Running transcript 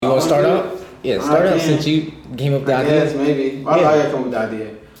want to start out? Yeah, start out since you came up with the idea. Yes, maybe. I gotta come up with the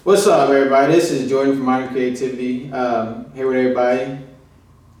idea. What's up, everybody? This is Jordan from Modern Creativity. Here with everybody.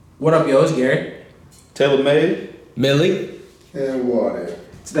 What up, yo? It's Gary. Taylor May. Millie. And Water.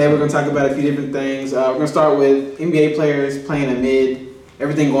 Today we're gonna talk about a few different things. We're gonna start with NBA players playing a mid.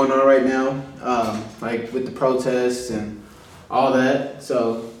 Everything going on right now, like with the protests and all that.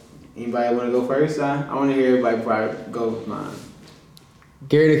 So, anybody want to go first? I want to hear everybody before I go with mine.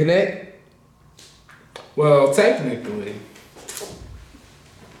 Gary to connect. Well, technically,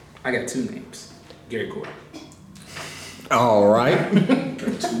 I got two names. Gary Court. All right.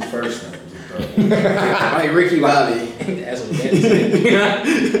 The two first names. Like Ricky Bobby. That's what that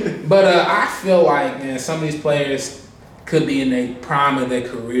is. But I feel like, man, some of these players could be in the prime of their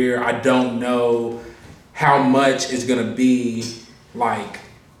career. I don't know how much is going to be like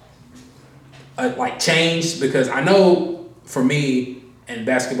changed, because I know for me in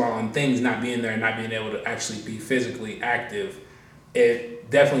basketball and things not being there and not being able to actually be physically active, it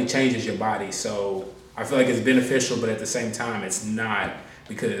definitely changes your body. So I feel like it's beneficial, but at the same time it's not,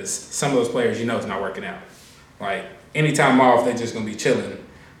 because some of those players, it's not working out. Like any time off, they're just going to be chilling.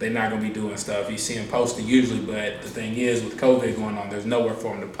 They're not going to be doing stuff. You see them posted usually, but the thing is with COVID going on, there's nowhere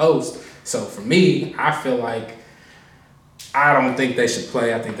for them to post. So for me, I feel like I don't think they should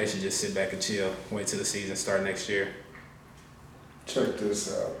play. I think they should just sit back and chill, wait till the season start next year. Check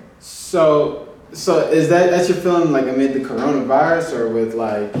this out. So is that's your feeling like amid the coronavirus or with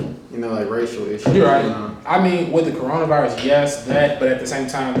like racial issues? You're right. I mean, with the coronavirus, yes, that, but at the same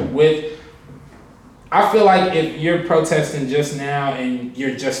time, I feel like if you're protesting just now and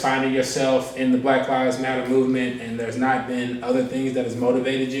you're just finding yourself in the Black Lives Matter movement and there's not been other things that has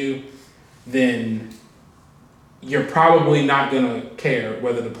motivated you, then you're probably not gonna care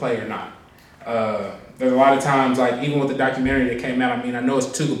whether to play or not. There's a lot of times, like even with the documentary that came out, I mean, I know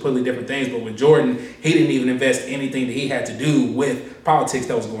it's two completely different things, but with Jordan, he didn't even invest anything that he had to do with politics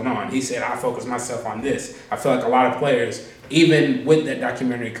that was going on. He said, I focus myself on this. I feel like a lot of players, even with that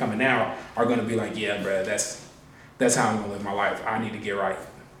documentary coming out, are gonna be like, yeah, bro, that's how I'm gonna live my life. I need to get right.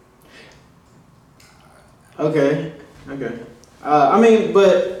 Okay. I mean,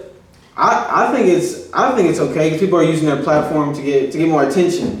 but I think it's okay because people are using their platform to get more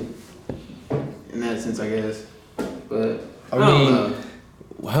attention. In that sense, I guess. But I don't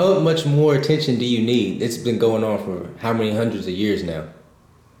know. How much more attention do you need? It's been going on for how many hundreds of years now?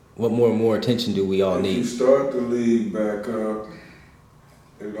 What more attention do we all need? If you start the league back up,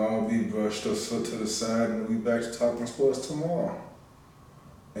 it'll all be brushed up to the side, and we'll be back to talking sports tomorrow.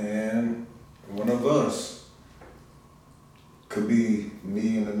 And one of us could be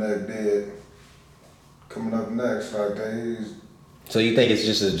knee in the neck dead coming up next. Like days. So you think it's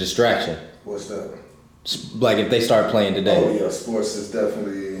just a distraction? What's that? Like if they start playing today? Oh yeah, sports is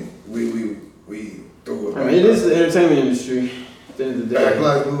definitely we throw it. I mean, it is the entertainment industry. At the end of the day, Black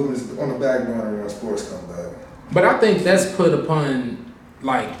Lives Movement is on the back burner when sports come back. But I think that's put upon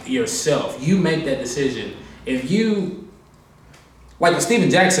like yourself. You make that decision. If you like with Steven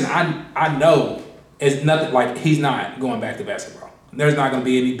Jackson, I know it's nothing, like he's not going back to basketball. There's not going to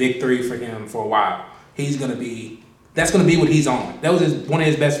be any big three for him for a while. That's going to be what he's on. That was one of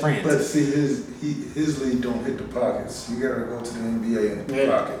his best friends. But see, his league don't hit the pockets. You gotta go to the NBA and hit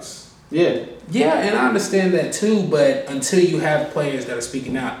the pockets. Yeah. Yeah, and I understand that too, but until you have players that are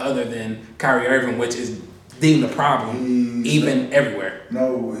speaking out other than Kyrie Irving, which is deemed a problem everywhere.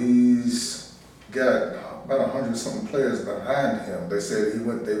 No, he's got about 100-something players behind him. They said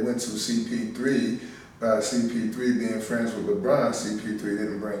they went to CP3. By CP3 being friends with LeBron, CP3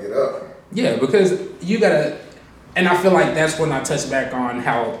 didn't bring it up. Yeah, because you gotta. And I feel like that's when I touch back on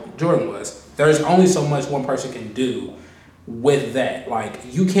how Jordan was. There's only so much one person can do with that. Like,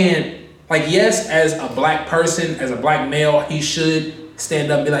 you can't, like, yes, as a black person, as a black male, he should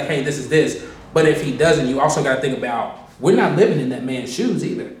stand up and be like, hey, this is this. But if he doesn't, you also got to think about, we're not living in that man's shoes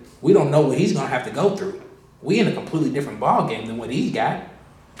either. We don't know what he's going to have to go through. We in a completely different ball game than what he's got.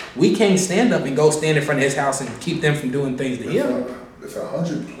 We can't stand up and go stand in front of his house and keep them from doing things to him. If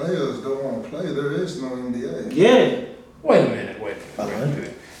 100 players don't want to play, there is no NBA. Yeah. Wait a minute.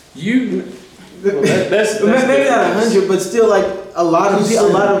 100. That's maybe not 100, but still like a lot of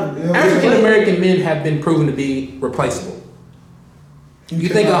African American men have been proven to be replaceable. You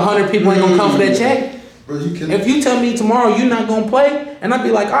think 100 people ain't gonna come for that check? Bro, if you tell me tomorrow you're not gonna play, and I'd be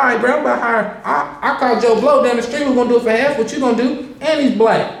like, all right, bro, I'm about to hire. I call Joe Blow down the street. We're gonna do it for half. What you gonna do? And he's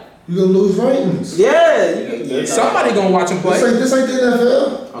black. You're gonna lose ratings. Yeah. Somebody gonna watch him play. This ain't the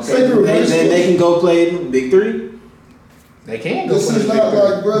NFL. Okay. They can go play Big Three. They can go this play is the not Big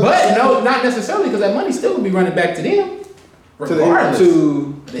Three. like, brother. But no, not necessarily, because that money still gonna be running back to them. Regardless.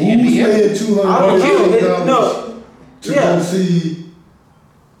 to The Who's NBA. paying I don't know. $200 No, to yeah. go see?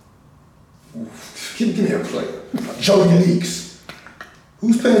 Give me a player. Jody Meeks.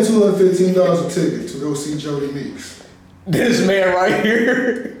 Who's paying $215 a ticket to go see Jody Meeks? This man right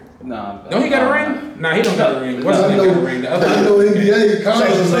here. Nah. Don't he got a ring? Nah, he don't got a ring. What's I his name got a ring? The I other know NBA,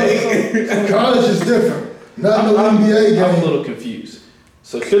 college is different. Not no NBA I'm a game. little confused.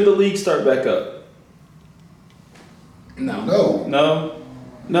 So should the league start back up? No. No. No.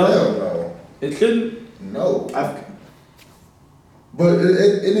 No. Hell no. It shouldn't. No. I've, But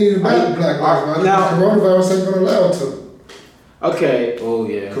it needs to be Black Lives Matter. Now- Coronavirus ain't gonna allow it to. okay. Oh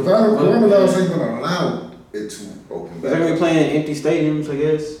yeah. Coronavirus ain't gonna allow it to open They're back gonna be up. playing in empty stadiums, I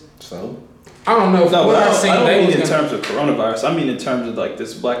guess. So I don't know. No, What but I seen, don't they mean was in gonna- terms of coronavirus. I mean in terms of like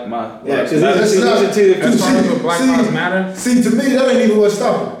this Black Lives Yeah, because Matter. these are two different. As far as what Black Lives Matter. See, to me, that ain't even what's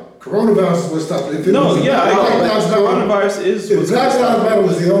stopping it. Coronavirus is what's stopping it. If it No, was yeah, I Black agree. Lives Matter- Coronavirus is If what's Black gonna Lives stop Matter it.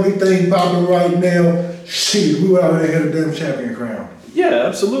 was the only thing popping right now, shit, we would already had a damn champion crown. Yeah,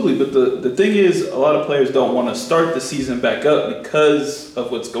 absolutely. But the thing is, a lot of players don't want to start the season back up because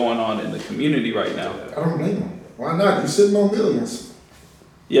of what's going on in the community right now. I don't blame them. Why not? You're sitting on millions.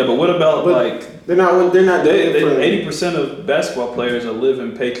 Yeah, but what about But like They're not doing it for 80% of basketball players are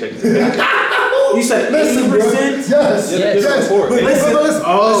living paycheck to paycheck? You said Listen, bro. 80%? Yes, Yeah, yes. yes. But Listen. listen,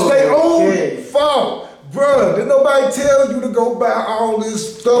 Oh, it's their own okay. fault. Bruh, did nobody tell you to go buy all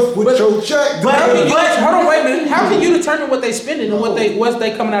this stuff with But- your check? But But- hold on, wait a minute. How can you determine what they spending and what's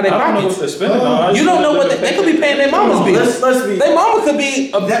they coming out of their I don't know what pockets? they're spending on. I just You don't know know what they could be paying their mama's bills. Let's be. Their mama could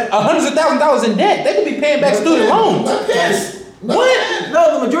be hundreds of $1,000s in debt. They could be paying back student loans. Not this. What?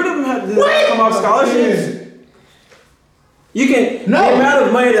 No, the majority of them have come off scholarships. You can No. the amount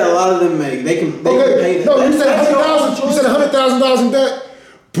of money that a lot of them make, they can pay Okay, that. no, you said That's your own 100,000. You choice. said $100,000 in debt,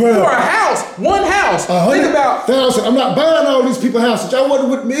 For a bruh. house, one house. Think about 100,000. I'm not buying all these people's houses. Y'all wasn't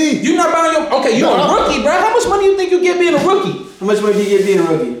with me. you not buying your. Okay, you're No, a I'm- rookie, bro. How much money you think you get being a rookie? How much money do you get being a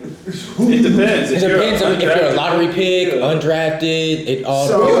rookie? It depends. it depends on if you're a undrafted- lottery pick, Yeah. undrafted. It all.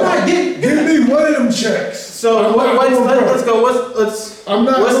 So- You're not getting. Give me one of them checks. So I'm what, not what's, going broke. let's go. What's I'm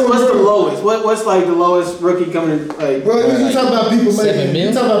not going what's the broke. lowest? What's like the lowest rookie coming in? Like, Bro, you Like talking about people 7 making. mil?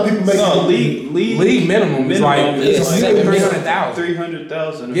 You talking about people making. No, league Minimum is like is like 300,000.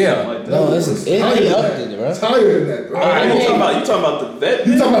 300,000 or Yeah. something like that. No, it higher ain't than up that. to it, bro. It's higher than that, bro. You talking about the vet?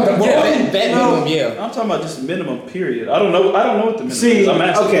 You talking about the Yeah, minimum? bet No. minimum, yeah. I'm talking about just minimum period. I don't know what the minimum see, is. I'm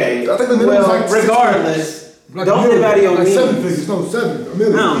asking. okay. I think the minimum's Well, like 6 regardless, Like don't a million, live out of your like means. 7 figures, no 7, a I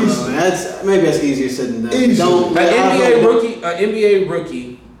million. don't easy. know. Maybe that's easier said than done. Easy. Don't. An NBA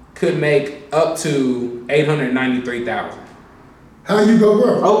rookie could make up to $893,000. How you go,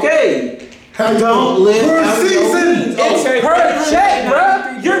 bro? Okay. How you Don't go? live Per out of your season. means. It's Okay. per check,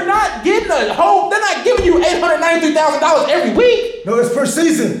 bro. You're not getting a whole. They're not giving you $893,000 every week. No, it's per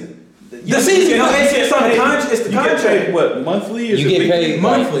season. The season. No, it's on the contract. It's the You get contract. paid what, monthly? Or You is it get weekly? paid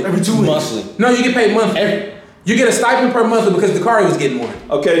Monthly. Every 2 weeks. monthly. No, you get paid monthly. You get a stipend per month because Dakari was getting one.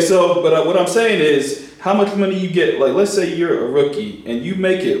 Okay, so but what I'm saying is, how much money you get? Like, let's say you're a rookie and you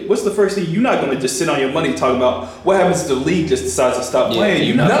make it. What's the first thing? You're not going to just sit on your money talking about what happens if the league just decides to stop Yeah, playing.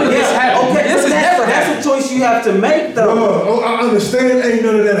 You're not. none of gonna- this happened. Okay, This but has never that's happened. a choice you have to make, Bro, though. oh, I understand ain't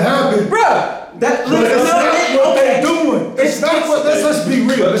none of that happened. Bruh. That But that's not what they're doing. It's It's not what, let's be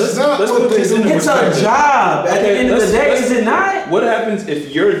real. But It's not let's what put they're this in doing. It's a perspective. job. At the Okay, end of the let's- day, let's- is it not? What happens if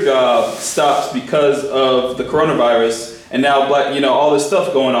your job stops because of the coronavirus and now all this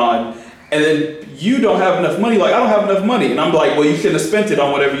stuff going on, and then you don't have enough money? Like, I don't have enough money, and I'm like, well, you shouldn't have spent it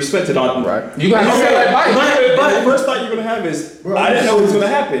on whatever you spent it on. Right. You got to Okay, sell that bike. but- And the first thought you're gonna have is, Bro, I didn't know what was gonna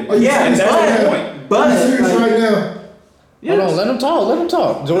happen. Are you Yeah, and that's serious the right point. now? But Are you serious like, right now? Hold on, let him talk. Let him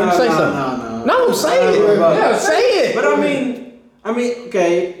talk. Jordan, No, say no, something. no. say it. No, Yeah, say it. But I mean,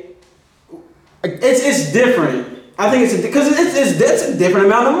 okay, it's different. I think it's because it's a different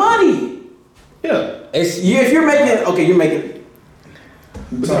amount of money. Yeah. If you're making, okay, you're making.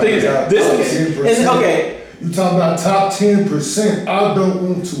 But the thing is, this is. Okay. It's, okay. You talking about top 10%. I don't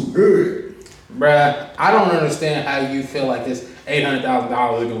want to hear it. Bruh, I don't understand how you feel like this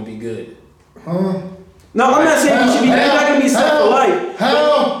 $800,000 is going to be good. Huh? No, I'm not saying you should be. You're not gonna be set for life.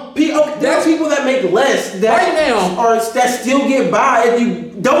 How? There are people that make less that Right now. or that still get by if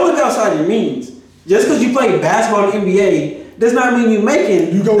you don't live outside your means. Just because you play basketball in the NBA does not mean you're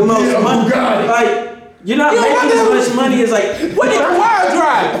making You go the most get a money. Bugatti. Like you're not You know making what as much money as like When did Kawhi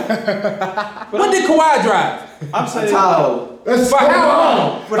drive? When did Kawhi drive? I'm saying. Tahoe. That's For how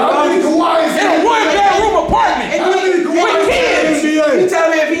long? How many Kawhis In a one-bedroom apartment. How many Kawhis With kids. in the You NBA? tell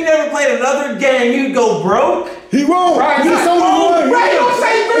me if he never played another game, you'd go broke? He won't. Right, It's right. only one Right, here. don't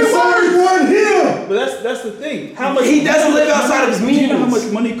say three It's only words. one here. But that's the thing. How much He doesn't live outside of his Do you know how means.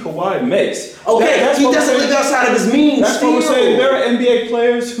 much money Kawhi makes? Okay, That's he what we're doesn't saying. live outside of his means. That's what we're still. saying. There are NBA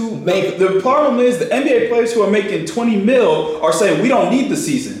players who make. The problem is the NBA players who are making 20 mil are saying we don't need the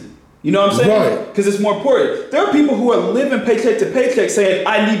season. You know what I'm saying? Right. Because it's more important. There are people who are living paycheck to paycheck saying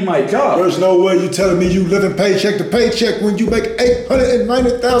I need my job. There's no way you telling me you living paycheck to paycheck when you make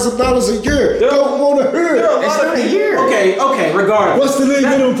 $890,000 a year. Don't want to hear There are a it. It's lot of not a people. year. Okay, regardless. What's the league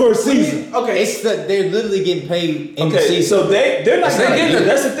minimum per season? Okay, It's they're literally getting paid in the Okay, season. so they're not That's not getting. good.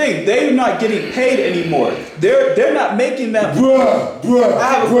 That's the thing. They're not getting paid anymore. They're not making that. Bruh.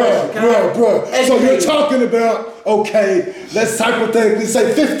 I have a question. Can I- So you're Educate me. talking about, okay, let's hypothetically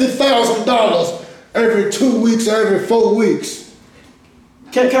say $50,000 every 2 weeks or every 4 weeks.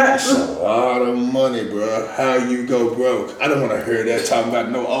 can I? That's a lot of money, bro. How you go broke? I don't want to hear that talking about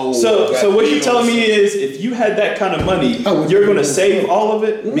no old. So what you're telling me is if you had that kind of money, I would- you're going to save all of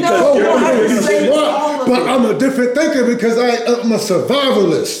it because No, you're you don't have to gonna save do- all of but it. I'm a different thinker because I'm a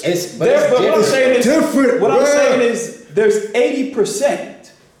survivalist. But But what I'm it's saying is, different, what I'm bruh. saying is, there's 80%.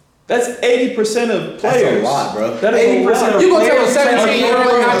 That's 80% of players. lot, bro. That is 80% You gonna tell a players-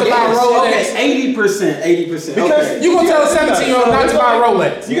 17-year-old not to buy a Rolex? Okay, 80%. Because Okay. You gonna tell a 17-year-old not to buy a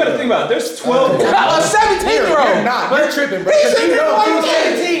Rolex? You got to think about it. There's 12. A 17-year-old. You're not. You're tripping, bro. He's Because you tripping, know if you bro. was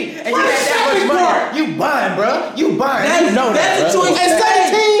 17 and you Why had that shopping much cart? money, you buying, bro. You buying. That's- You know that's that, a bro. choice. At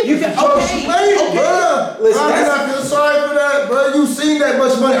 17? You can okay. Listen, I that's- not feel sorry for that, bro. You seen that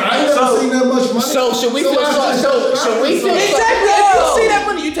much money? I ain't never seen that much money. So should we feel I sorry? should- Should we feel Exactly. If you see that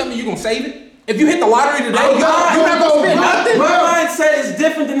money, you tell me you gonna save it? If you hit the lottery today, you're not gonna spend nothing. My mindset is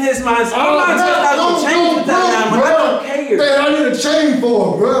different than his mindset. My mindset's not gonna change with that now, but I don't care. Man, I need a chain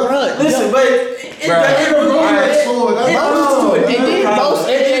for it, bro. Listen, but I need a Rolex for it. That's all. And then most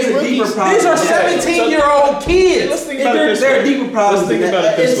NBA rookies, These are 17-year-old Let's kids. think about it this There are way. deeper problems. Let's think than about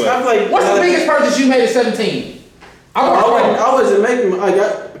that. it this It's- way. I'm like, What's the biggest purchase you made at 17? I wasn't making. I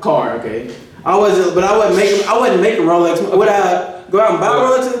got a car, okay. I wasn't making Rolex. Would I go out and buy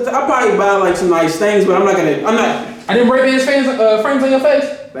Rolex? I'll probably buy like some nice things, but I'm not. I didn't break his frames on your face.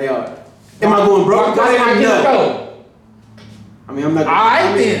 They are. Am I going broke? Why didn't I get No. the code? I mean, I'm not.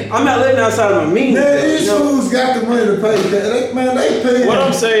 Alright then. I'm not living outside of my means. Man, these you know? fools got the money to pay that. They pay. What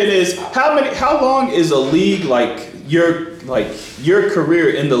I'm saying is, how long is a league like your career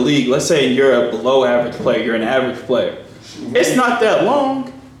in the league? Let's say you're a below average player, you're an average player. It's not that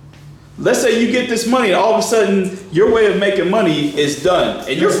long. Let's say you get this money, and all of a sudden your way of making money is done,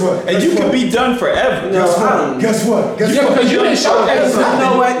 and Guess what? and you can be done forever. No, Guess I what? don't. Guess what? Guess Yeah, what? because you didn't showcase You know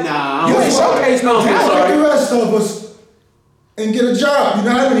nothing. what? Nah. You I'm didn't sorry. showcase no I'm talent. Like sorry. the rest of us and get a job. You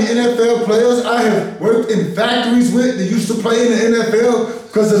know how many NFL players I have worked in factories with that used to play in the NFL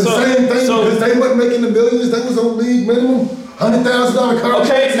because of the So- same thing so- because they wasn't making the millions. They was on league minimum, $100,000 contracts.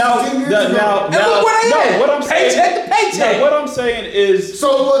 Okay, now, 10 years now, ago. now, And look where they no, at. what I'm saying, Paycheck to paycheck. no, what I'm saying is,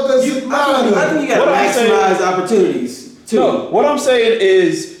 So what does it matter? I think you What gotta I'm saying- maximize opportunities too. no, what I'm saying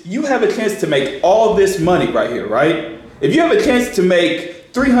is, you have a chance to make all this money right here, right? If you have a chance to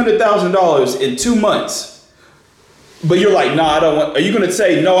make $300,000 in 2 months, but you're like, nah, I don't want. Are you gonna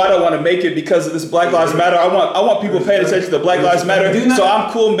say no? I don't want to make it because of this Black Lives Matter. I want people paying attention to Black Lives Matter. Do not- So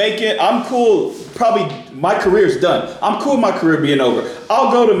I'm cool. Probably my career's done. I'm cool with my career being over.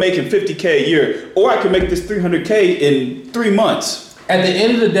 I'll go to making $50K a year, or I can make this $300K in 3 months. At the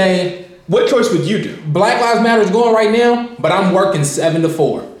end of the day, What choice would you do? Black Lives Matter is going right now, but I'm working 7 to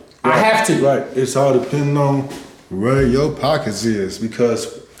 4. I have to. Right. It's all depending on where your pockets is because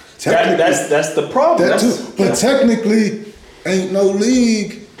That's the problem. that too. That's- But technically, ain't no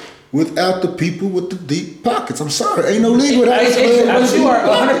league without the people with the deep pockets. I'm sorry, ain't no league without us. But you are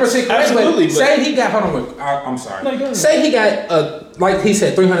 100% correct. Absolutely, But but- say he got, hold on, I'm sorry. No, go ahead. Say he got, like he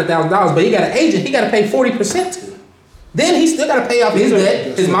said, $300,000, but he got an agent, he got to pay 40% to. Then he still got to pay off his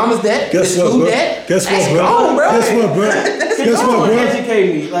debt, his mama's debt, his Guess what, school bro? debt. Guess That's what, bro? gone, bro. Guess what, bro? Guess Come what, on, bro?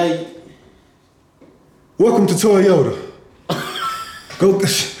 educate me. Like, Welcome to Toyota. Go.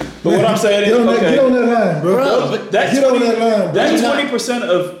 But what I'm saying is, get on that, okay. get on that line, bro. But that's Get on that line, bro. That's 20%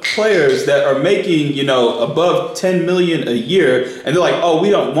 of players that are making, above 10 million a year, and they're like, oh,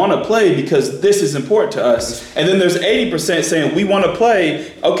 we don't want to play because this is important to us. And then there's 80% saying we want to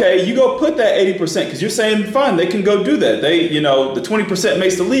play. Okay, you go put that 80% because you're saying fine, they can go do that. They, the 20%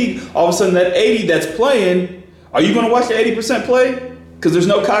 makes the league. All of a sudden, that 80 that's playing, are you going to watch the 80% play? Because there's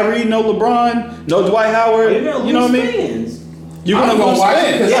no Kyrie, no LeBron, no Dwight Howard. you're gonna You know what I lose mean? fans. You're going to I'm gonna lose watch it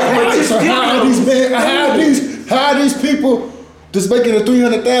fans. 'cause Yeah, but you So still how gonna these lose men, fans. how these people that's making the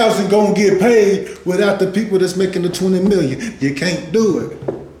 300,000 gonna get paid without the people that's making the 20 million? You can't do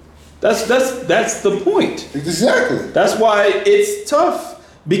it. That's the point. Exactly. That's why it's tough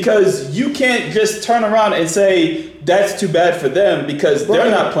Because you can't just turn around and say that's too bad for them because they're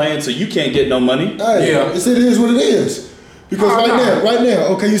not playing, so you can't get no money. Hey, Yeah. it is what it is. Because right now,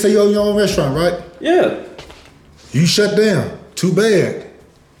 okay, you say you own your own restaurant, right? Yeah. You shut down. Too bad.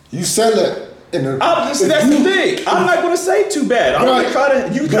 You sell it. That's the thing. I'm not gonna say too bad. I'm Right. gonna try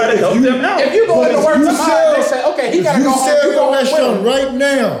to. You But gotta if help you- them out. If you go into work tomorrow, they say, okay, he gotta you go home. sell You your go home with restaurant him. right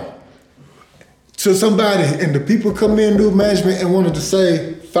now to somebody, and the people come in, do management, and wanted to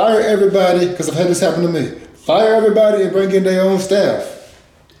say, fire everybody, because I've had this happen to me. Fire everybody and bring in their own staff.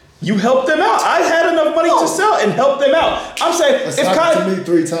 You help them out. I had enough money to sell and help them out. I'm saying That's if happened to Kyrie, me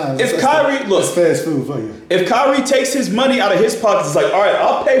 3 times. if That's Kyrie- that's look. fast food for you. if Kyrie takes his money out of his pockets, it's like, all right,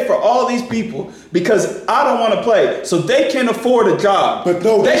 I'll pay for all these people because I don't want to play, so they can't afford a job. But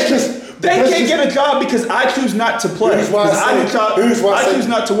no, they that's just- they that's can't just- get a job because I choose not to play. Here's why I Because say- here's why I say- choose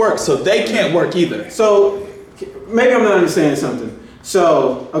not to work, so they can't work either. So maybe I'm not understanding something.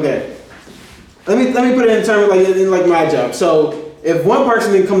 So okay, let me put it in terms like my job. So if one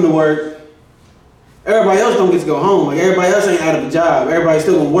person didn't come to work, everybody else don't get to go home. Like everybody else ain't out of a job. Everybody's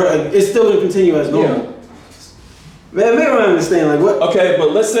still gonna work. Like, it's still gonna continue as normal. Man, maybe I don't understand. Like what? Okay,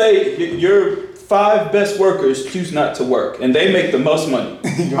 but let's say your 5 best workers choose not to work, and they make the most money.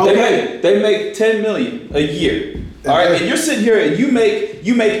 Okay. They make 10 million a year. All right, and you're sitting here and you make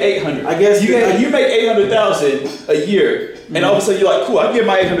 800. I guess you the- make 800,000 a year, and all of a sudden you're like, cool, I get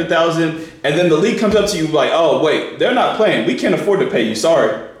my 800,000, and then the league comes up to you like, oh wait, they're not playing. We can't afford to pay you.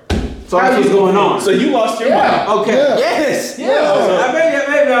 Sorry. So that's what's going on. So you lost your Yeah. money. Okay. Yeah. Yes. Yeah.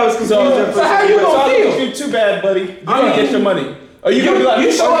 Maybe I was confused. So, So how you so gonna I feel? don't think you're too bad, buddy. You're I gonna mean, get your money. Are you gonna be like,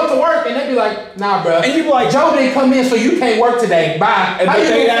 You show up to work and they be like, nah, bro. And you be like, Joe didn't come in, so you can't work today. Bye. And How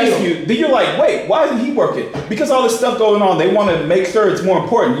then they gonna ask feel? you, then you're like, wait, why isn't he working? Because all this stuff going on, they want to make sure it's more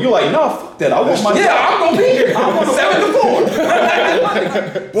important. You're like, no, fuck that. I want my Yeah, job. I'm gonna be here. I want to 7 to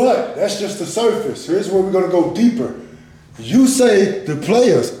 4. But that's just the surface. Here's where we're gonna go deeper. You say the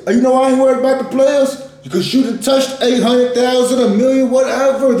players. You know I ain't worried about the players because you done touched 800,000, $1 million,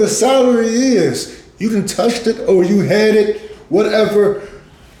 whatever the salary is. You done touched it or you had it, whatever.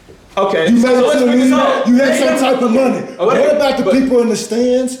 Okay, You so made it let's to the break this league. out. You had some type of money. What about the but- people in the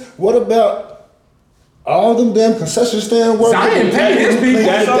stands? What about all them damn concession stand workers? Zion paid his people.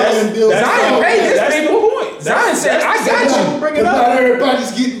 Zion Zion paid his That's people. the point. Zion said, I got That's you. what we bring it Not up.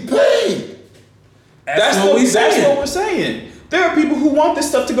 everybody's getting paid. That's what we're saying. There are people who want this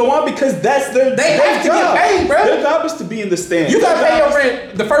stuff to go on because that's their They their have to get job. paid, bro. Their job is to be in the stands. You gotta Their pay your job is-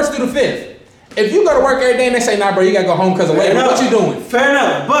 rent the 1st through the 5th. If you go to work every day and they say, nah, bro, you gotta go home because of Fair labor, enough. what you doing? Fair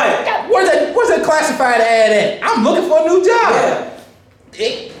enough, but Where's that classified ad at? I'm looking for a new job.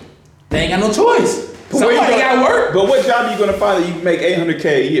 yeah. They ain't got no choice. But where you Somebody gonna- got work. But what job are you gonna find that you can make $800K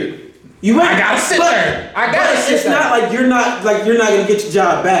a year? You I gotta sit there. I gotta sit It's there. not like you're not gonna get your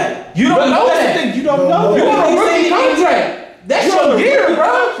job back. You don't know that's that. the thing. You don't No, know. no. You He's on a rookie saying- contract. That's You're on your a gear, rookie bro.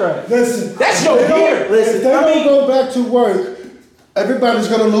 contract. Listen, That's your they don't- gear. Listen, If they I don't mean- go back to work, everybody's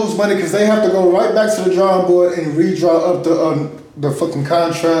gonna lose money because they have to go right back to the drawing board and redraw up the fucking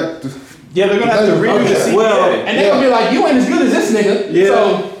contract. Yeah, they're gonna have to redo the Okay, CBA. well, And they gonna be like, you ain't as good as this nigga. Yeah.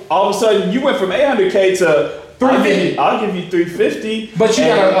 So, all of a sudden, you went from 800K to 350. I'll give you 350. but you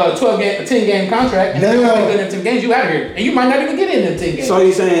and- got a 10 game contract, and if you Now- ain't good in 10 games, you out of here, and you might not even get in them 10 games. So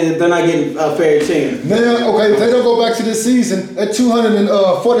you're saying that they're not getting a fair chance? Now, okay, if they don't go back to this season, that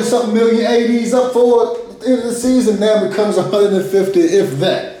 240 something million ADs up for at the end of the season now becomes 150, if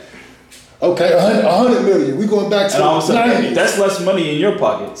that. Okay, 100 million. We going back to And all of a the sudden, 90s. that's less money in your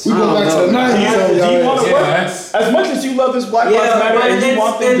pockets. We going back to the I don't know. 90s. on Do you y'all want ass. to Yeah, work? that's- As much as you love this Black Yeah, Lives Matter but and you it's-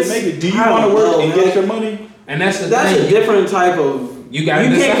 want them to it's- make it, do you I want to don't work know, and man. get your money? And that's the That's a thing. different type of. You gotta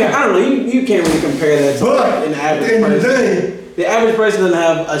can't. decide. I don't know. You can't really compare that to But an at the average end of the person. day, The average person doesn't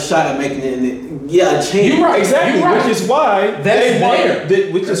have a shot at making it. Yeah, a chance. You right. Exactly, You're right. which is why That's they want.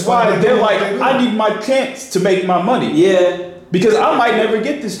 there. Which That's is why why they they're do what like, they do. I need my chance to make my money Yeah. because I might never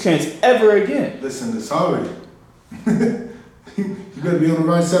get this chance ever again. listen, it's sorry. You better be on the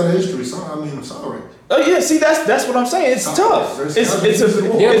right side of history. So, I mean, I'm sorry. Oh yeah, see that's what I'm saying. It's tough. There's It's gotta be some-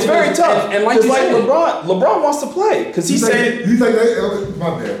 it's very because- tough. and like Just you like said- LeBron wants to play because he's saying You think they? Okay, my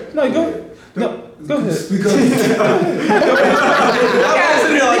bad. no. Go ahead. Because You got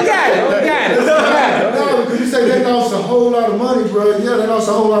it. no, because you say they lost a whole lot of money, bro. Yeah, they lost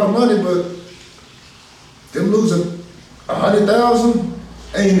a whole lot of money, but them losing 100,000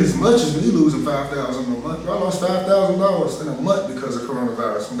 ain't as much as me losing 5,000 a month. I lost $5,000 in a month because of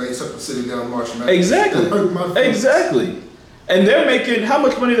coronavirus when they took the city down March Madness. Exactly. That hurt my feelings. Exactly. And they're making how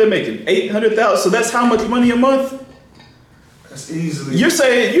much money they're making? 800,000. So that's how much money a month? That's easily. You're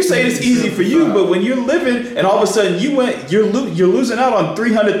saying it's easy for you, but when you're living and all of a sudden you're losing out on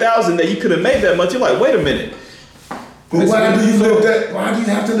 300,000 that you could have made that much. You're like, wait a minute. But why do you live that? Why do you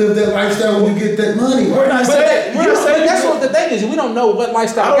have to live that lifestyle when you get that money? But that's what the thing is. We don't know what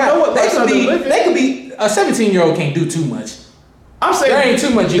lifestyle. I don't know what lifestyle they're living. They could be a 17-year-old can't do too much. I'm saying there ain't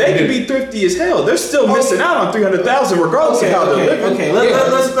too much. They could be thrifty as hell. They're still missing out on 300,000 regardless of how they're living. Okay,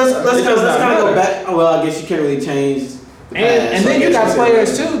 let's kind of go back. Oh, well, I guess you can't really change. And then you got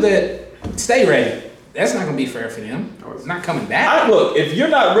players too that stay ready. That's not gonna be fair for them. It's not coming back. Look, if you're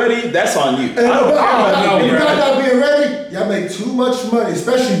not ready, that's on you. If you're not being ready, y'all make too much money,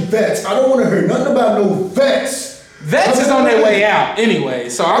 especially vets. I don't want to hear nothing about no vets. Vets is on their way out anyway,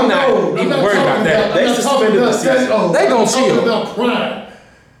 so I'm not even worried about that. They suspended the season. They gonna chill. About prime.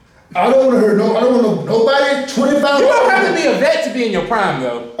 I don't want to hear nobody 25. You don't have to be a vet to be in your prime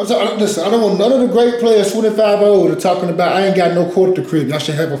though. I'm sorry, listen, I don't want none of the great players 25 and older talking about I ain't got no court to crib. Y'all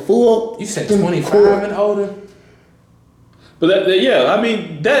should have a full. You said 25 and older. But I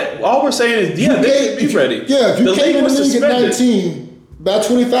mean that all we're saying is they should be ready. Yeah, if you came in the league at suspended. 19, by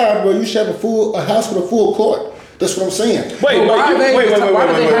 25, bro, you should have a house with a full court. That's what I'm saying. Wait. Why do they have to work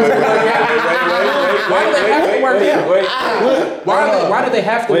out? Why do they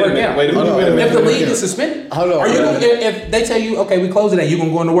have to work out? Wait a minute. If the league is suspended, Hold on. are you gonna, if they tell you, okay, we close today, you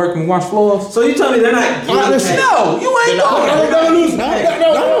gonna go into work and wash floors? So you tell me they're not getting paid? No, you ain't going.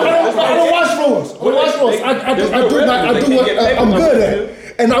 I don't watch floors. I'm good at it.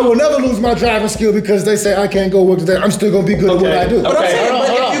 And I will never lose my driving skill because they say I can't go work today. I'm still gonna be good at what I do. But I'm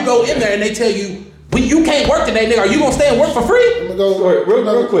saying, if you go in there and they tell you, you can't work today, nigga, are you gonna stay and work for free? I'm gonna go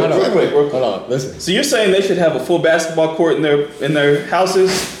Real quick. Hold on, listen. So you're saying they should have a full basketball court in their houses?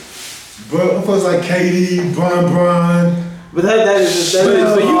 Bro, folks like KD, Bron. But that is just.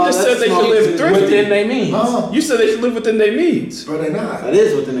 So you just said they should live thrifty. Within their means. You said they should live within their means. But they're not. That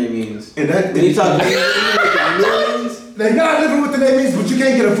is within their means. And that When you talk millions. they're not living within their means, but you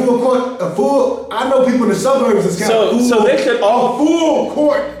can't get a full court. I know people in the suburbs that's got So they should all full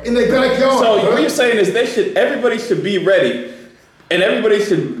court in their backyard. So what you're saying is everybody should be ready, and everybody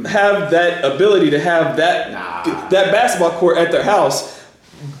should have that ability to have that basketball court at their house,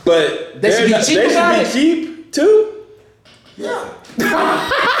 but They should be cheap too. Yeah.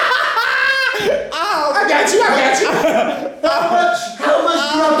 I got you. How much do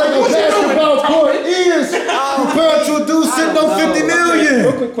y'all think a basketball court is compared to a dude sitting on 50 million?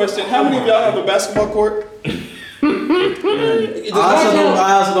 Real quick question: how many of y'all have a basketball court? I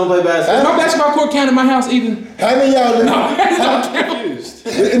also don't play basketball. Is my basketball court count in my house even? How many of y'all live? No, Confused.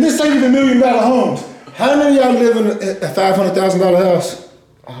 And this ain't even $1 million homes. How many of y'all live in a $500,000 house?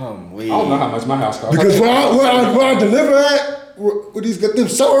 I don't know how much my house costs. Because where I deliver at, with these them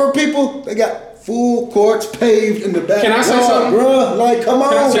suburb people, they got full courts paved in the back. Can I say something? Bro, like, come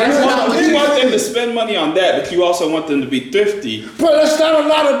on. So bro. you want them to spend money on that, but you also want them to be thrifty. Bro, that's not a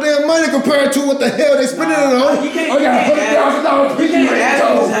lot of damn money compared to what the hell they spending it on. You can't. I got $100,000 You can't ask me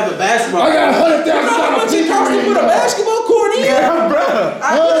to have a basketball. I got $100,000 You know how much it costs to put a basketball court in? Yeah, bro.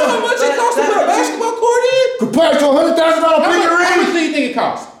 You know how much it costs to put a basketball court in? Compared to $100,000 How piggy much ring. do you think it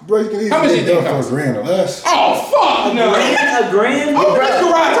costs? Bro, you can How much easily do you get think done for $1,000 or less. Oh, fuck no. A grand? Oh, this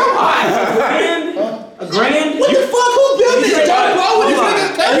garage, I'm hot. A grand? What the fuck? Who built this? John Paul with this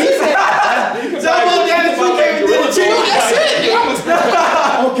nigga? John Paul down the two came and did it. That's it.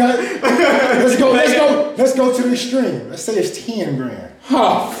 Okay. Let's go to the extreme. Let's say it's 10 grand.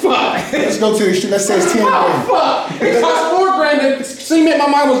 Oh, fuck. Let's go to the extreme. Let's say it's 10 Oh, grand. fuck. It cost $4,000 to cement my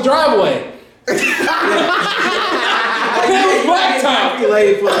mama's driveway. That was blacktop.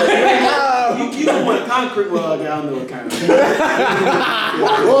 You don't want a concrete well, I don't know what kind of.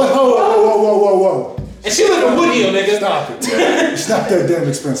 Whoa. And she live in Woodhill, nigga. Stop it. It's not that damn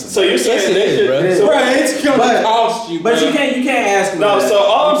expensive. So you're saying they should, It's gonna cost you, But you can't ask them. No, that. so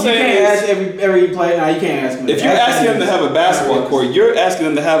all I'm you saying can't is- ask every player. No, you can't ask them. if you're asking them to have a basketball court, you're asking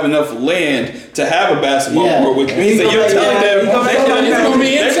them to have enough land to have a basketball Yeah. court, which means that you're telling them It's gonna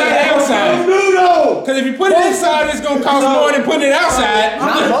be inside and outside. Because if you put it inside, it's gonna cost more than putting it outside.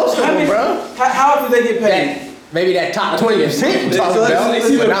 Not most of them, bro. How do they get paid? Maybe that top 20% you're talking So about, let's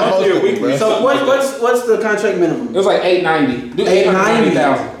but not most of them, bro. So what's the contract minimum? It was like $890. Do 890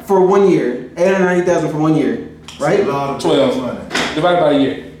 $890,000. for 1 year. 890,000 for 1 year, right? 12 divided by a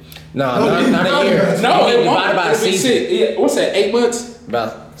year. No, not a year. No, it won't. Divided by a It'll be season. six. What's that? 8 months?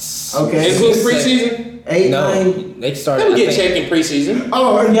 About Okay. Includes preseason. 8, no, 9. they started. Let me I get think checked in preseason.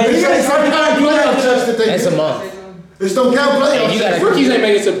 Oh, and Yeah, you you got said some kind of playoff checks that they that's a get. month. It's don't count playoffs. You gotta- Rookies ain't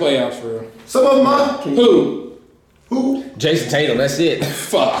making it to the playoffs for real. Some of them are. Who? Who? Jason Tatum. That's it.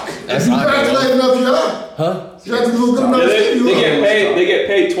 Fuck. That's You all I can congratulate know. enough, y'all. Huh? You got to do good Yeah, enough. they get paid. They get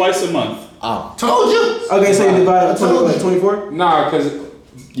paid twice a month. Oh. Told you. Okay, so you divide it I told by you. 24? Nah, cause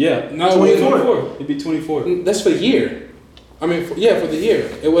Yeah. no, 24. It'd be 24. That's for the year. I mean, for the year.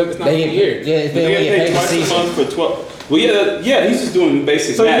 It's not They for the year. Yeah, They they only get paid get paid twice a season. month for 12. Well, yeah. He's just doing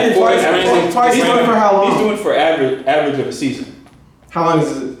basic So you math. did twice He's a month doing- for how long? He's doing for average of a season. How long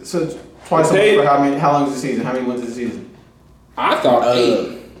is it? So twice a Paid- month for how many? How long is the season? How many months is the season? I thought Uh, 8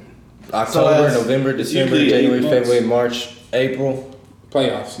 October, that's- November, December, usually 8 January, months. February, March, April.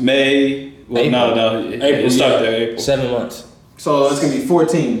 playoffs. May. Well, no. It started there April. 7 months. So it's gonna be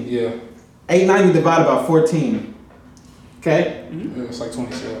 14. Yeah. 890 divided by 14. Okay, It's like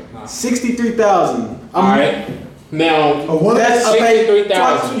 27. Nah. 63,000. All right. Now, That's a pay.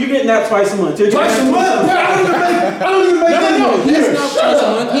 63,000. You're getting that twice a month. You're Twice a getting month? that I don't even make no, that that's here. not twice a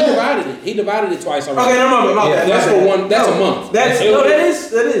month. He divided it twice already. Okay, no. Yeah, that's for one. That's a month. That is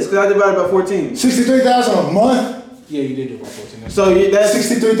because I divided by 14. 63,000 a month. Yeah, you did do about 14. So that's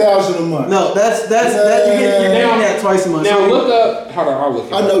 63,000 a month. no, that's that you're getting that twice a month. Now So look up. Hold on, I'll look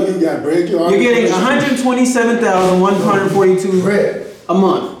it I up. know you got bread. you're getting 127,142 bread. a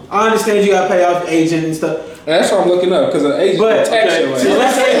month. I understand you got to pay off the agent and stuff, That's what I'm looking up because the agent but will tax okay, your so ass.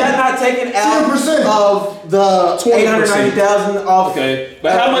 let's say that's not taking out 10%. of the 20%. 890,000 off. Okay,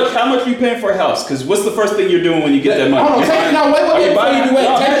 but how much are you paying for a house? Because what's the first thing you're doing when you get that money? Hold on, You're take buying- it now. Wait, are you before buying- you do it.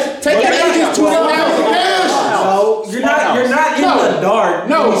 no, Take that agent's 20,000 cash. So you're not in the dark.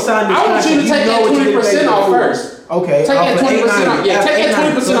 No, when you sign this I want you to contract. take know that what you're getting 20% paid off for. first. Okay, Take off that of 20% off. Yeah, take that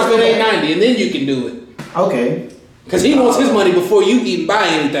 20% off at 890. 890, and then you can do it. Okay. Cause he wants his money before you even buy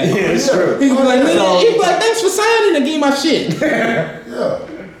anything. Yeah, it's true. He's like, So- he's like, thanks for signing and give me my shit. Yeah.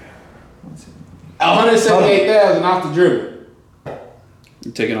 178,000 off the dribble.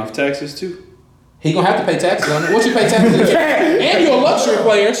 You're taking off taxes too. He gonna have to pay taxes on it. Once you pay taxes, and you're a luxury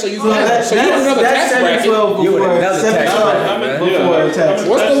player, so you So can, so you're another tax bracket. 712 You before would another tax 712 bracket, before tax.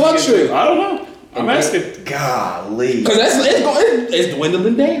 What's the luxury? I don't know. I'm asking. Golly. Cause it's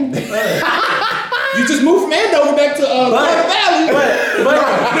dwindling down. You just moved from Andover back to Carter Valley. But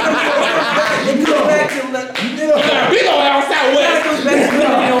if you go back to Big old house out that west. goes back to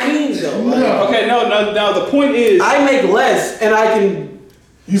what it means though. Okay, no. Now the point is. I make less and I can.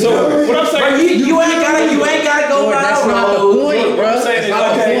 So what I'm But saying. you ain't gotta go Boy, by that's not the road. point, What bro. I'm saying is, That's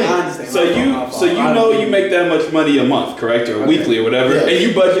not the okay, point. I understand. So you know you make that much money a month, correct, or weekly or whatever, Yes. and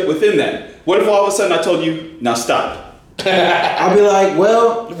you budget within that. What if all of a sudden I told you now stop? I'll be like,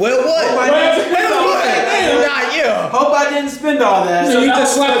 well, Well, what? hope I didn't spend all that. Nah, yeah. Hope I didn't spend all that. So you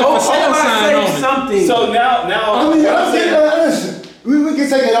just slapped a Hope for sale I sign on saved it. something. So now I mean, what I'm I'm saying, saying. listen, we can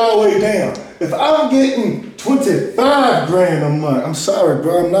take it all the way down. If I'm getting 25 grand a month, I'm sorry,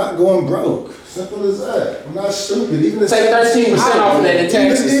 bro, I'm not going broke. Simple as that. I'm not stupid. Even at Take 13% off of that in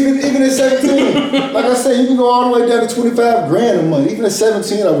taxes. Even at 17, like I said, you can go all the way down to 25 grand a month. Even at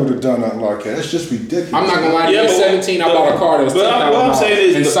 17, I would have done nothing like that. That's just ridiculous. I'm not gonna lie to Yeah, you. At but- 17, I bought a car that was but what I'm saying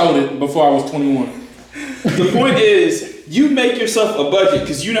is $10,000 and the- sold it before I was 21. The point is, you make yourself a budget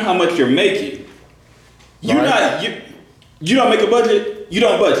because you know how much you're making. You don't make a budget. You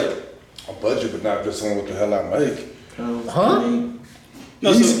don't budget. a budget, but not just on what the hell I make. Huh?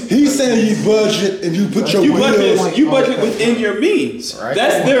 No, so He's saying you budget and you put your you wheels. budget. You budget within your means. Right.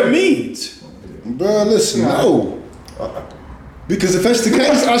 That's their means. Bro, listen, no. Because if that's the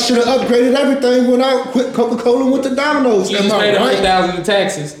case, I should have upgraded everything when I quit Coca-Cola and went to Domino's. You Am just I paid right? $100,000 in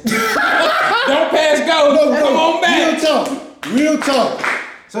taxes. Don't pass go. No, Come on back. Real talk. Real talk.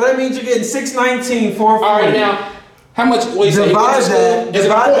 So that means you're getting 619, 440. All right, now, how much? Well, you said he went to Divide school? that, Is,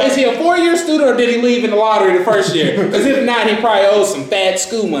 divide that. is he a 4-year student or did he leave in the lottery the first year? Because if not, he probably owes some fat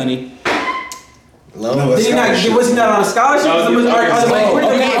school money. Low. No, Did he not, was he not on a scholarship? No, Are they Okay,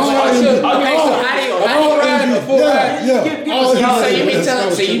 so how do you? Full ride? Yeah. Give All us you y'all- So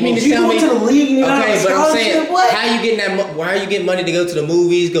you mean to You tell go me? to the league and you're not on a Okay, but I'm scholarship? saying, What? how you getting that? Why are you getting money to go to the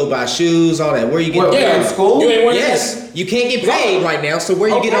movies, go buy shoes, all that? Where you getting? What, that? Yeah, in school? You ain't working. Yes, you can't get paid right now. So where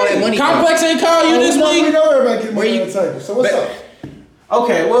you getting all that money from? Complex ain't call you this We week. know everybody getting Where money you- on the table. So what's but- up?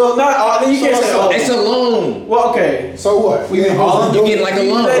 Okay, well, not all. Then you can't say all. It's a loan. Well, okay. So what? We can all You get like a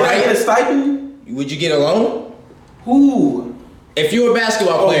loan, They right? get a stipend? Would you get a loan? Who? If you're a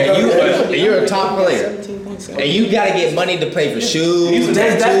basketball player, you're a top player, and you gotta get money to pay for shoes.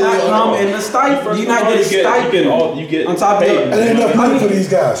 That's not come in the stipend. You not getting stipend. You get on top of it. It ain't enough money for these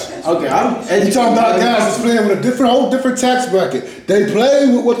guys. Okay, I'm You talking about guys that's playing with a whole different tax bracket. They play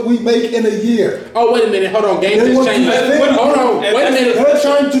with what we make in a year. Oh, wait a minute. Hold on. Game They just want to changed. defend- Hold on. Wait a minute. They're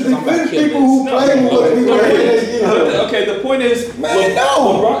trying to defend people who play with what we make in a year. Okay, the point is, Man, no.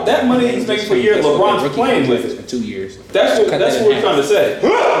 LeBron, that money he's making per year, LeBron's playing with it. for 2 years. That's what we're trying to say.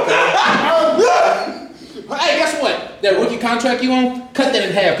 Hey, guess what? That rookie contract you on, cut that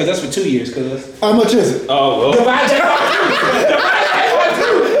in half because that's for 2 years. Cause How much is it? Oh well. divide that by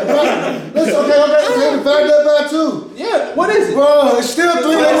two. It's okay, divide that by two. Yeah, what is it? Bro, it's still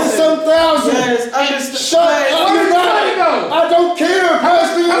 300-some-thousand. Yes, I just Shut up, Where you're does the money go? not. I don't care.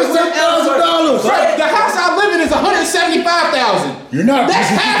 Past $300,000. Right, the house I live in is $175,000. You're not. That's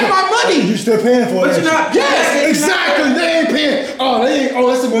half my money. You're still paying for it. But you're not. Yes, Exactly. They ain't paying.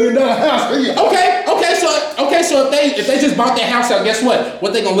 That's $1 million house. Okay, so if they just bought that house out, guess what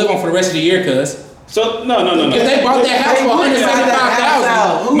they gonna live on for the rest of the year? Cause So no. if they bought that house for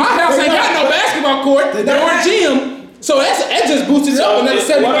 $175,000, my house ain't got no basketball court or a gym, so that just boosted it up another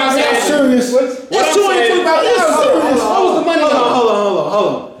What I'm saying is- $75,000. That's What I'm saying- $225,000. What was the money on? Hold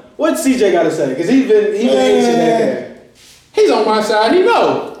on. What's CJ got to say? Because he been ancient that guy. He's on my side. He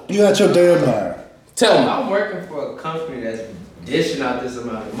know. You got your damn mind. Tell him. I'm working for a company that's dishing out this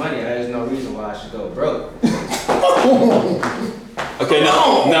amount of money. There's no reason why I should go broke. Okay,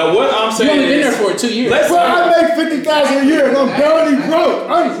 now what I'm You saying only been there is, for 2 years. let's Bro, I make $50,000 a year and I'm barely broke.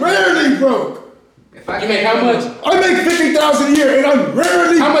 I'm rarely broke. If I You make how much? I make $50,000 a year and I'm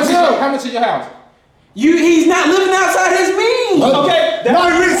rarely How much? broke. How much is your house? He's not living outside his means. Okay, My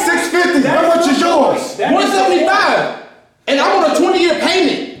rent $650. How much is yours? 175. And I'm on a 20-year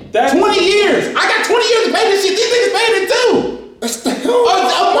payment. That's- 20 years. I got 20 years to pay this shit. These niggas paying it too. That's the hell.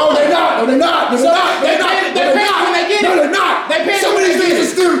 No, they're not. No, they're not. No, So they're not. they They're not. pay- they No, pay they're when they get it. No, they're not. They pay Some of when these they get niggas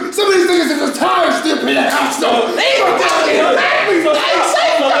it. still. Some of these niggas is retired still pay that house though. They ain't gonna tell me. Exactly. So They ain't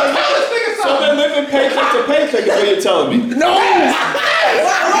saying that. Tell this nigga So something. they're living paycheck to paycheck is what you're telling me. No.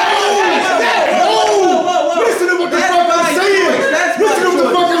 Listen to what the fuck I'm saying. Listen to what the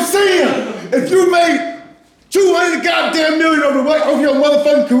fuck I'm saying. If you made 200 goddamn million over your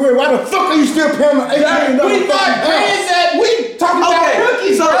motherfucking career, why the fuck are you still paying my $8 million We not paying that. We talking about Okay,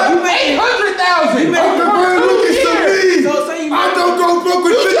 rookies. so bro. you make- 800,000. you make- I'm comparing rookies to me. So say you I don't go broke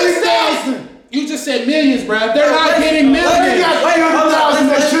with You just 50,000. You just said millions, bro. They're not getting They millions. got 300,000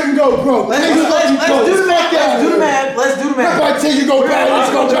 that shouldn't go broke. Let's Niggas do the math. Let's do the math. Nobody tell you go back.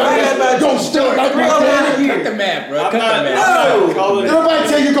 Let's go back. Go stunt like my daddy. Cut the math, bro. Cut the I'm math. not calling it. Nobody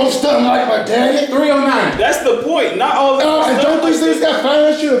tell you go stunt like my daddy. 309. That's the point. Not all of Oh, and that. don't these things got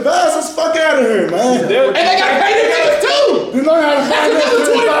financial advisors? Fuck out of here, man. And they gotta pay them niggas too. You learn how to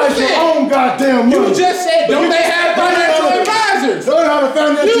financial advise your own goddamn money. You just said, don't they have financial advisors? Learn how to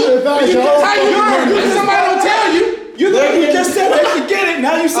financial advise your own How you learn? money. If somebody don't tell you. You just said they should get it.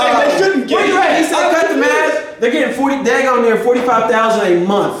 Now you say they shouldn't get Where you it. at? He said cut the math. They're getting 40. They on there 45,000 a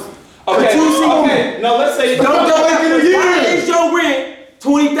month. Okay. For 2 single men. Okay. Now let's say Don't go Make it a year. Why is your rent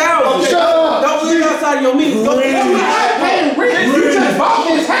 20,000? Shut up. Don't live outside of your means. Don't Green. We're not paying rent. You just bought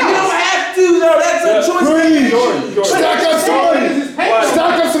this You don't house. have to though. That's a choice. Please. Stack up some money.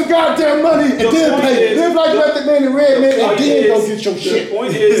 Stack up some goddamn money and The then point pay. is- Live like Method Man and Red Man and point then go is- get your The shit.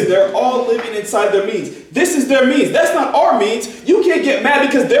 point is, they're all living inside their means. This is their means. That's not our means. You can't get mad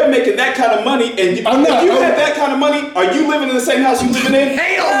because they're making that kind of money. And I'm not. if you had that kind of money, are you living in the same house you living in?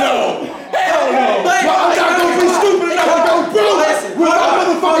 Hell no. Hell no. But I'm not gonna be stupid enough to go broke Listen, with my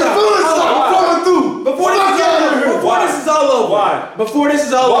motherfucking funds flowing through. Before Fuck out of here. this is all over. Why? Before this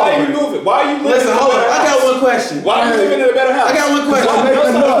is all Why over. are you moving? Why are you living Listen, in a hold on. better I house? got one question. Why are you living in a better house? I got one question. I'm making No,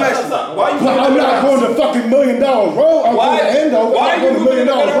 enough. question. Why are you But moving I'm in a not better going house? to fucking $1 million road. I'm going to Endo. I'm Why not are you going to $1 moving in million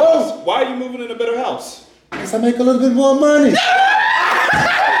a better road. house? Why are you moving in a better house? Because I make a little bit more money.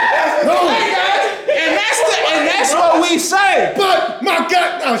 No. And that's what we say. But my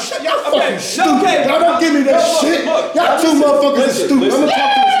God, now shut y'all Okay, fucking stupid. okay. Y'all don't give me that Look, shit. look, Y'all two listen, motherfuckers are listen, stupid. listen. I'm gonna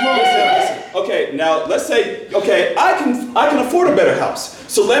talk to the small guy. Okay, now let's say, okay, I can afford a better house.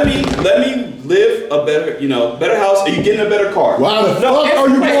 So let me live a better, better house. Are you getting a better car? Why the No, fuck are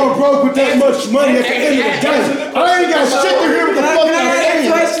you wait. going broke with that much money at the end of the day? I ain't got shit to hear what the fuck y'all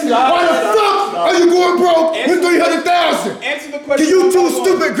saying. Why the fuck are you going broke with 300,000? Answer the question. Can you two one by one.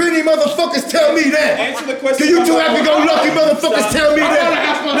 stupid greedy motherfuckers tell me that? Answer the question. Can you one two by one. happy-go-lucky motherfuckers Stop. tell me I that? got a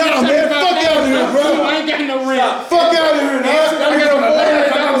house for Nah, man, fuck out of here, bro. I ain't got no rent. Fuck out of here, man. I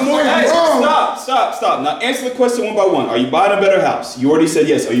got a more Hey, wrong. stop. Now answer the question one by one. Are you buying a better house? You already said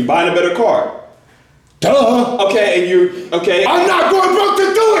yes. Are you buying a better car? Duh. Okay, and you're okay. I'm not going broke to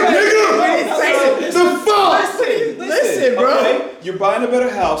do it, nigga. The fuck? Listen, bro. Okay, you're buying a better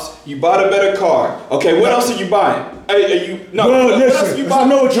house. You bought a better car. Okay, what else are you buying? Are you no? Bro, what else are listen. you I buying?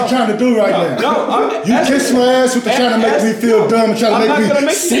 know what you're trying to do right now. No, You kiss my ass with the trying to make me feel dumb, trying I'm to not make gonna me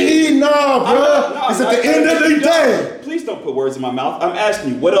make you- see. Nah, bro. No, It's I'm at not the end gonna of the make you day. dumb. Please don't put words in my mouth. I'm asking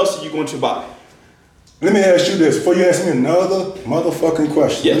you, what else are you going to buy? Let me ask you this before you ask me another motherfucking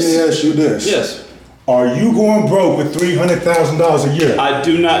question. Yes. Let me ask you this. Yes. Are you going broke with $300,000 a year? I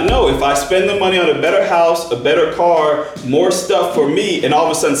do not know. If I spend the money on a better house, a better car, more stuff for me, and all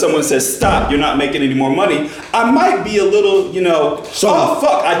of a sudden someone says, stop, you're not making any more money, I might be a little, oh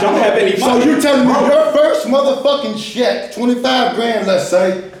fuck, I don't have any So money. you telling me your first motherfucking check, 25 grand, let's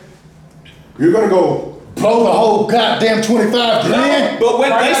say, you're gonna go blow the whole goddamn 25 grand? But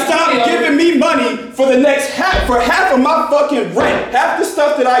when they stop giving me money for the next half of my fucking rent, half the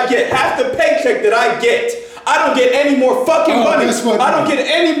stuff that I get, half the paycheck that I get, I don't get any more fucking money. Guess what, I don't get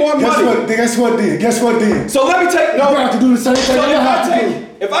any more money. Guess what then? So let me take You have to do the same thing So I have to do.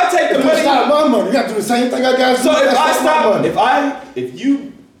 if I take the If you money, stop my money, you have to do the same thing I got to do. so if That's I not my stop, money. if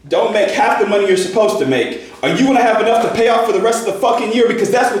you don't make half the money you're supposed to make, are you gonna have enough to pay off for the rest of the fucking year? Because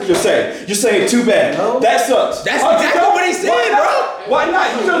that's what you're saying. You're saying too bad. No. That sucks. That's Oh, exactly you what he said, Why bro. not? Why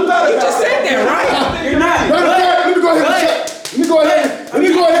not? You just thought You about just said that, right? You're not. Matter of fact, let me go ahead and check. Let me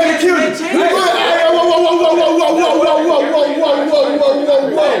go ahead and kill you. Let me go ahead. Hey, whoa.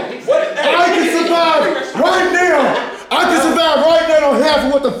 I can survive right now. I can survive right now on half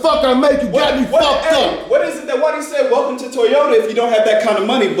of what the fuck I make. You got me fucked up. What is it that Waddy said? Welcome to Toyota if you don't have that kind of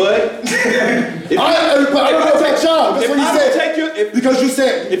money, bud. If I don't know about y'all. That's if what you I don't said. take your, Because you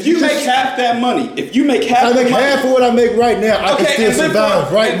said if you make half that money, if you make half I make the money, half of what I make right now. I can Okay, still and live survive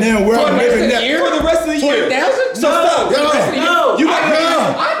for- right now where for I'm the rest living of the now. year? for the rest of the year. 20,000? So stop. No. You got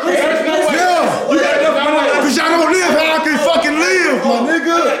Yeah. You got enough money. Cause y'all don't live how I can fucking live, my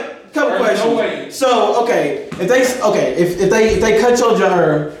nigga. Couple There's no way. questions. So if they cut your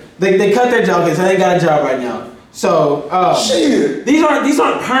job, they cut their job because they ain't got a job right now. So Shit. these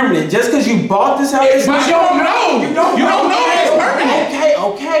aren't permanent. Just because you bought this house, But you don't know. You don't know it's permanent.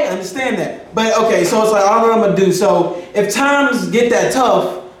 Okay, understand that. But okay, so it's like I don't know what I'm gonna do. So if times get that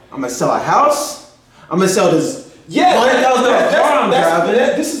tough, I'm gonna sell a house. I'm gonna sell this. Yeah, $100,000 car I'm driving.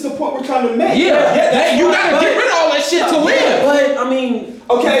 this is the point we're trying to make. Yeah, you gotta get rid of all that shit to live. But I mean,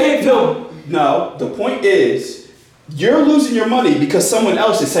 Okay, you can't no. The point is, you're losing your money because someone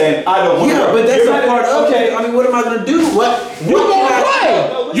else is saying, "I don't want to." Yeah, but that's You're not part of okay. it. I mean, what am I gonna do? What You're gonna can I- play.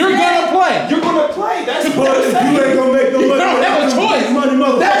 You're gonna play. You're gonna play. That's what But I'm if saying. you ain't gonna make no money, don't have a choice. Money,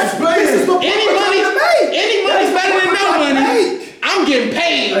 This is the Any money's better than no money. I'm getting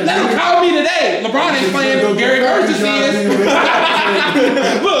paid. Let them call me today. LeBron ain't playing. Gary Curtis is.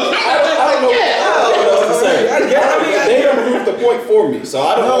 Look, I don't know what else to say. They don't prove the point for me, so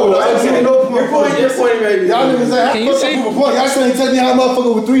I don't know No, what I else to ain't say. no point. Your point, baby. Y'all niggas say, Can you how say- prove a point? Y'all saying tell me how a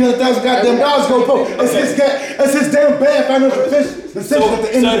motherfucker with 300,000 goddamn dollars go broke. It's his damn bad financial decision at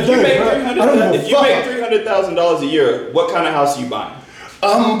the end of the day, bro. I don't If give you a make fuck. $300,000 a year, what kind of house are you buying?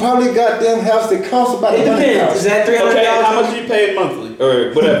 Probably goddamn house that costs about It depends. Is $100,000. that Okay, how much $300,000? are you paying monthly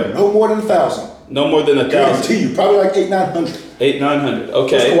or whatever? No more than 1,000. No more than 1,000. Guarantee you, probably like 800-900. 800-900.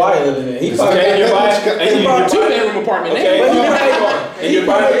 What's Okay. Kawhi living in? He probably Okay, and you're buying. He And bought a you're buying- two-bedroom apartment. Okay, But and you're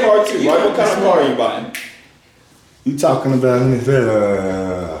buying a car too, right? What kind of car are you buying? You talking about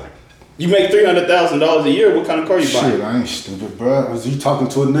You make $300,000 a year. What kind of car are you buying? shit, I ain't stupid, bro. Was you talking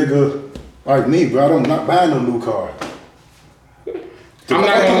to a nigga like me, bro? I'm not buying no new car. I'm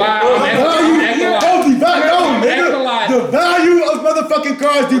not gonna lie. I'm acting The value of motherfucking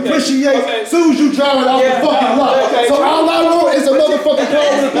cars depreciates Okay. as soon as you drive it off the fucking lot. Okay. So all I want is a motherfucking car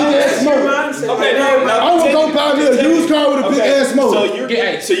with a big ass motor. Okay, now I would go buy me a used car with a big ass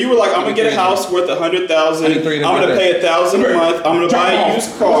motor. So you were like, I'm gonna get a house worth 100,000. I need 300 I'm gonna pay 1,000 a month. I'm gonna buy a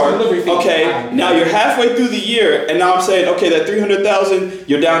used car. Okay, now you're halfway through the year, and now I'm saying, okay, that 300,000,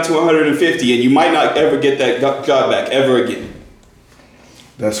 you're down to 150, and you might not ever get that job back ever again.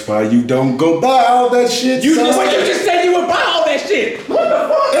 That's why you don't go buy all that shit. You son. just said you would buy all that shit.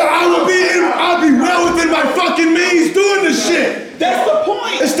 I'll be well within my fucking means doing this shit. That's the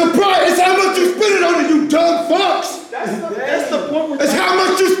point. It's the price. It's how much you spending on it, you dumb fucks. That's the point. It's how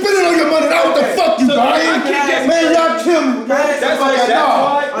much you spending on your money. Not what the fuck you buying. Man, y'all kill me.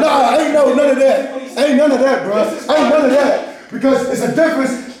 Nah, ain't none of that. Ain't none of that, bro. Ain't none of that. Because it's a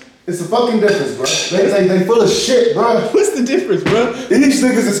difference. It's a fucking difference, bro. They full of shit, bro. What's the difference, bro? These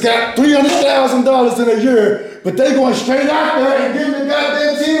niggas has got $300,000 in a year, but they going straight out there and getting a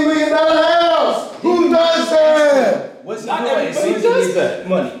goddamn $10 million house. Who does that? What's Not the point? everybody does that.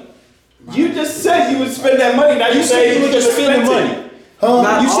 Money. You just said you would spend that money. Now you say you would just spend the money.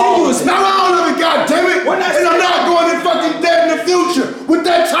 Huh? You said you was. Not all of it, goddammit! We're not and I'm not going in fucking debt in the future with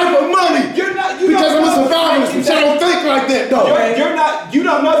that type of money! You're not. Because I'm a survivalist, which I don't think like that, though. You're not. You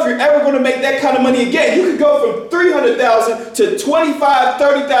don't know if you're ever going to make that kind of money again. You could go from 300,000 to 25,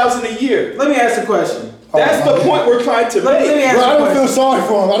 30,000 a year. Let me ask a question. That's the point we're trying to Let me make. ask Bro, I you a don't feel question. sorry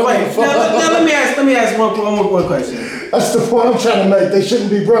for him. I don't Wait, give a now, fuck. let me ask one question. That's the point I'm trying to make. They shouldn't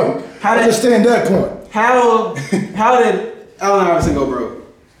be broke. How did- Understand that point. How did Allen Iverson go broke?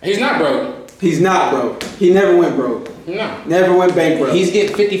 He's not broke. He's not broke. He never went broke. No. Never went bankrupt. He's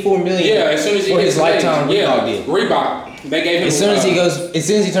getting 54 million. Yeah, as soon as he for gets his lifetime paid. Reebok deal. Reebok. They gave him As soon as he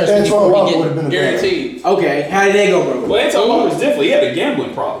turns Antoine 54, Walker he would have get been a guaranteed. Okay, how did they go broke? Well, Antoine Walker was different. He had a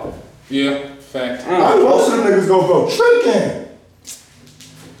gambling problem. Yeah, fact. How did most of them niggas go broke? Drinking.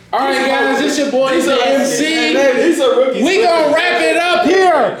 All right, guys, it's your boy, He's the a MC. He's a rookie. We gonna wrap it up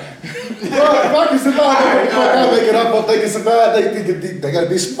here. Bro, if I can survive, if I make it up, if they can survive, they gotta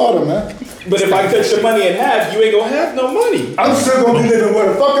be smarter, man. But if I cut your money in half, you ain't gonna have no money. I'm still gonna be living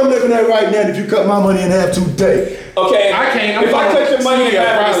where the fuck I'm living at right now if you cut my money in half today. Okay, I can't. If I cut your money in half,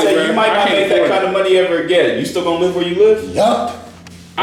 and Probably, say bro. you might I not can't make that afford kind of money ever again, you still gonna live where you live? Yup.